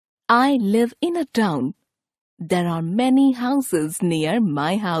I live in a town. There are many houses near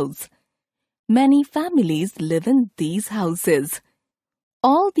my house. Many families live in these houses.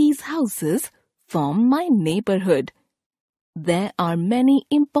 All these houses form my neighborhood. There are many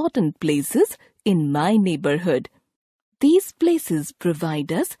important places in my neighborhood. These places provide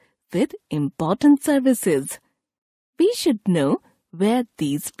us with important services. We should know where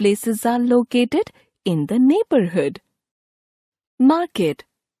these places are located in the neighborhood. Market.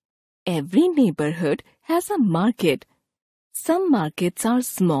 Every neighborhood has a market. Some markets are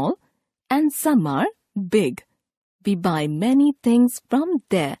small and some are big. We buy many things from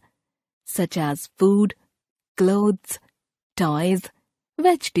there, such as food, clothes, toys,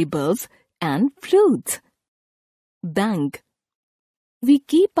 vegetables, and fruits. Bank. We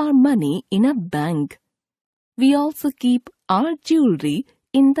keep our money in a bank. We also keep our jewelry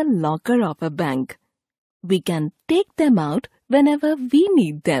in the locker of a bank. We can take them out whenever we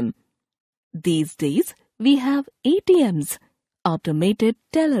need them. These days, we have ATMs, automated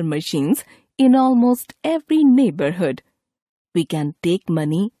teller machines, in almost every neighborhood. We can take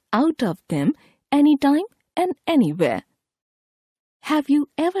money out of them anytime and anywhere. Have you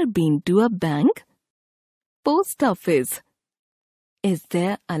ever been to a bank? Post office. Is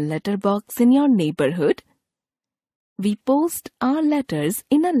there a letter box in your neighborhood? We post our letters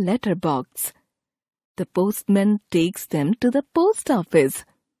in a letter box. The postman takes them to the post office.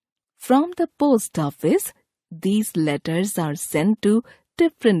 From the post office, these letters are sent to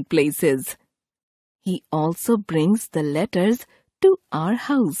different places. He also brings the letters to our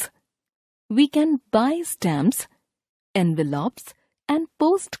house. We can buy stamps, envelopes, and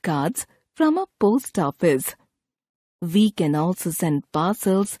postcards from a post office. We can also send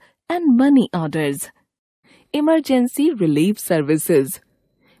parcels and money orders. Emergency relief services.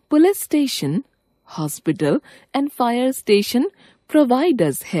 Police station, hospital, and fire station provide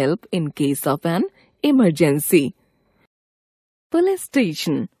us help in case of an emergency. Police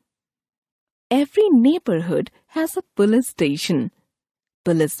station. Every neighborhood has a police station.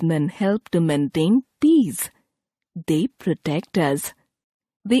 Policemen help to maintain peace. They protect us.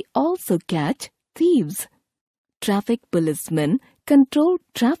 They also catch thieves. Traffic policemen control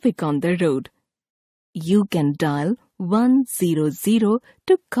traffic on the road. You can dial 100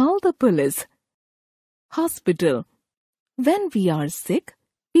 to call the police. Hospital. When we are sick,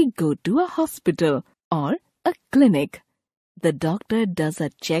 we go to a hospital or a clinic. The doctor does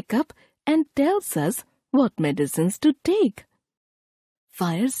a checkup and tells us what medicines to take.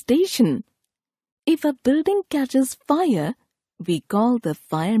 Fire station. If a building catches fire, we call the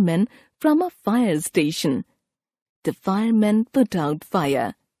firemen from a fire station. The firemen put out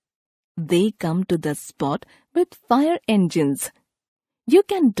fire. They come to the spot with fire engines. You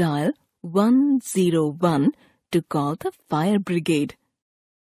can dial 101 to call the fire brigade.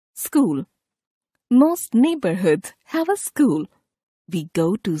 School. Most neighborhoods have a school. We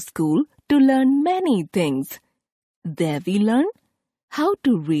go to school to learn many things. There we learn how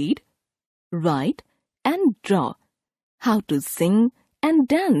to read, write, and draw, how to sing and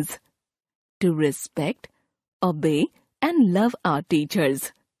dance, to respect, obey, and love our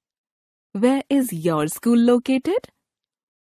teachers. Where is your school located?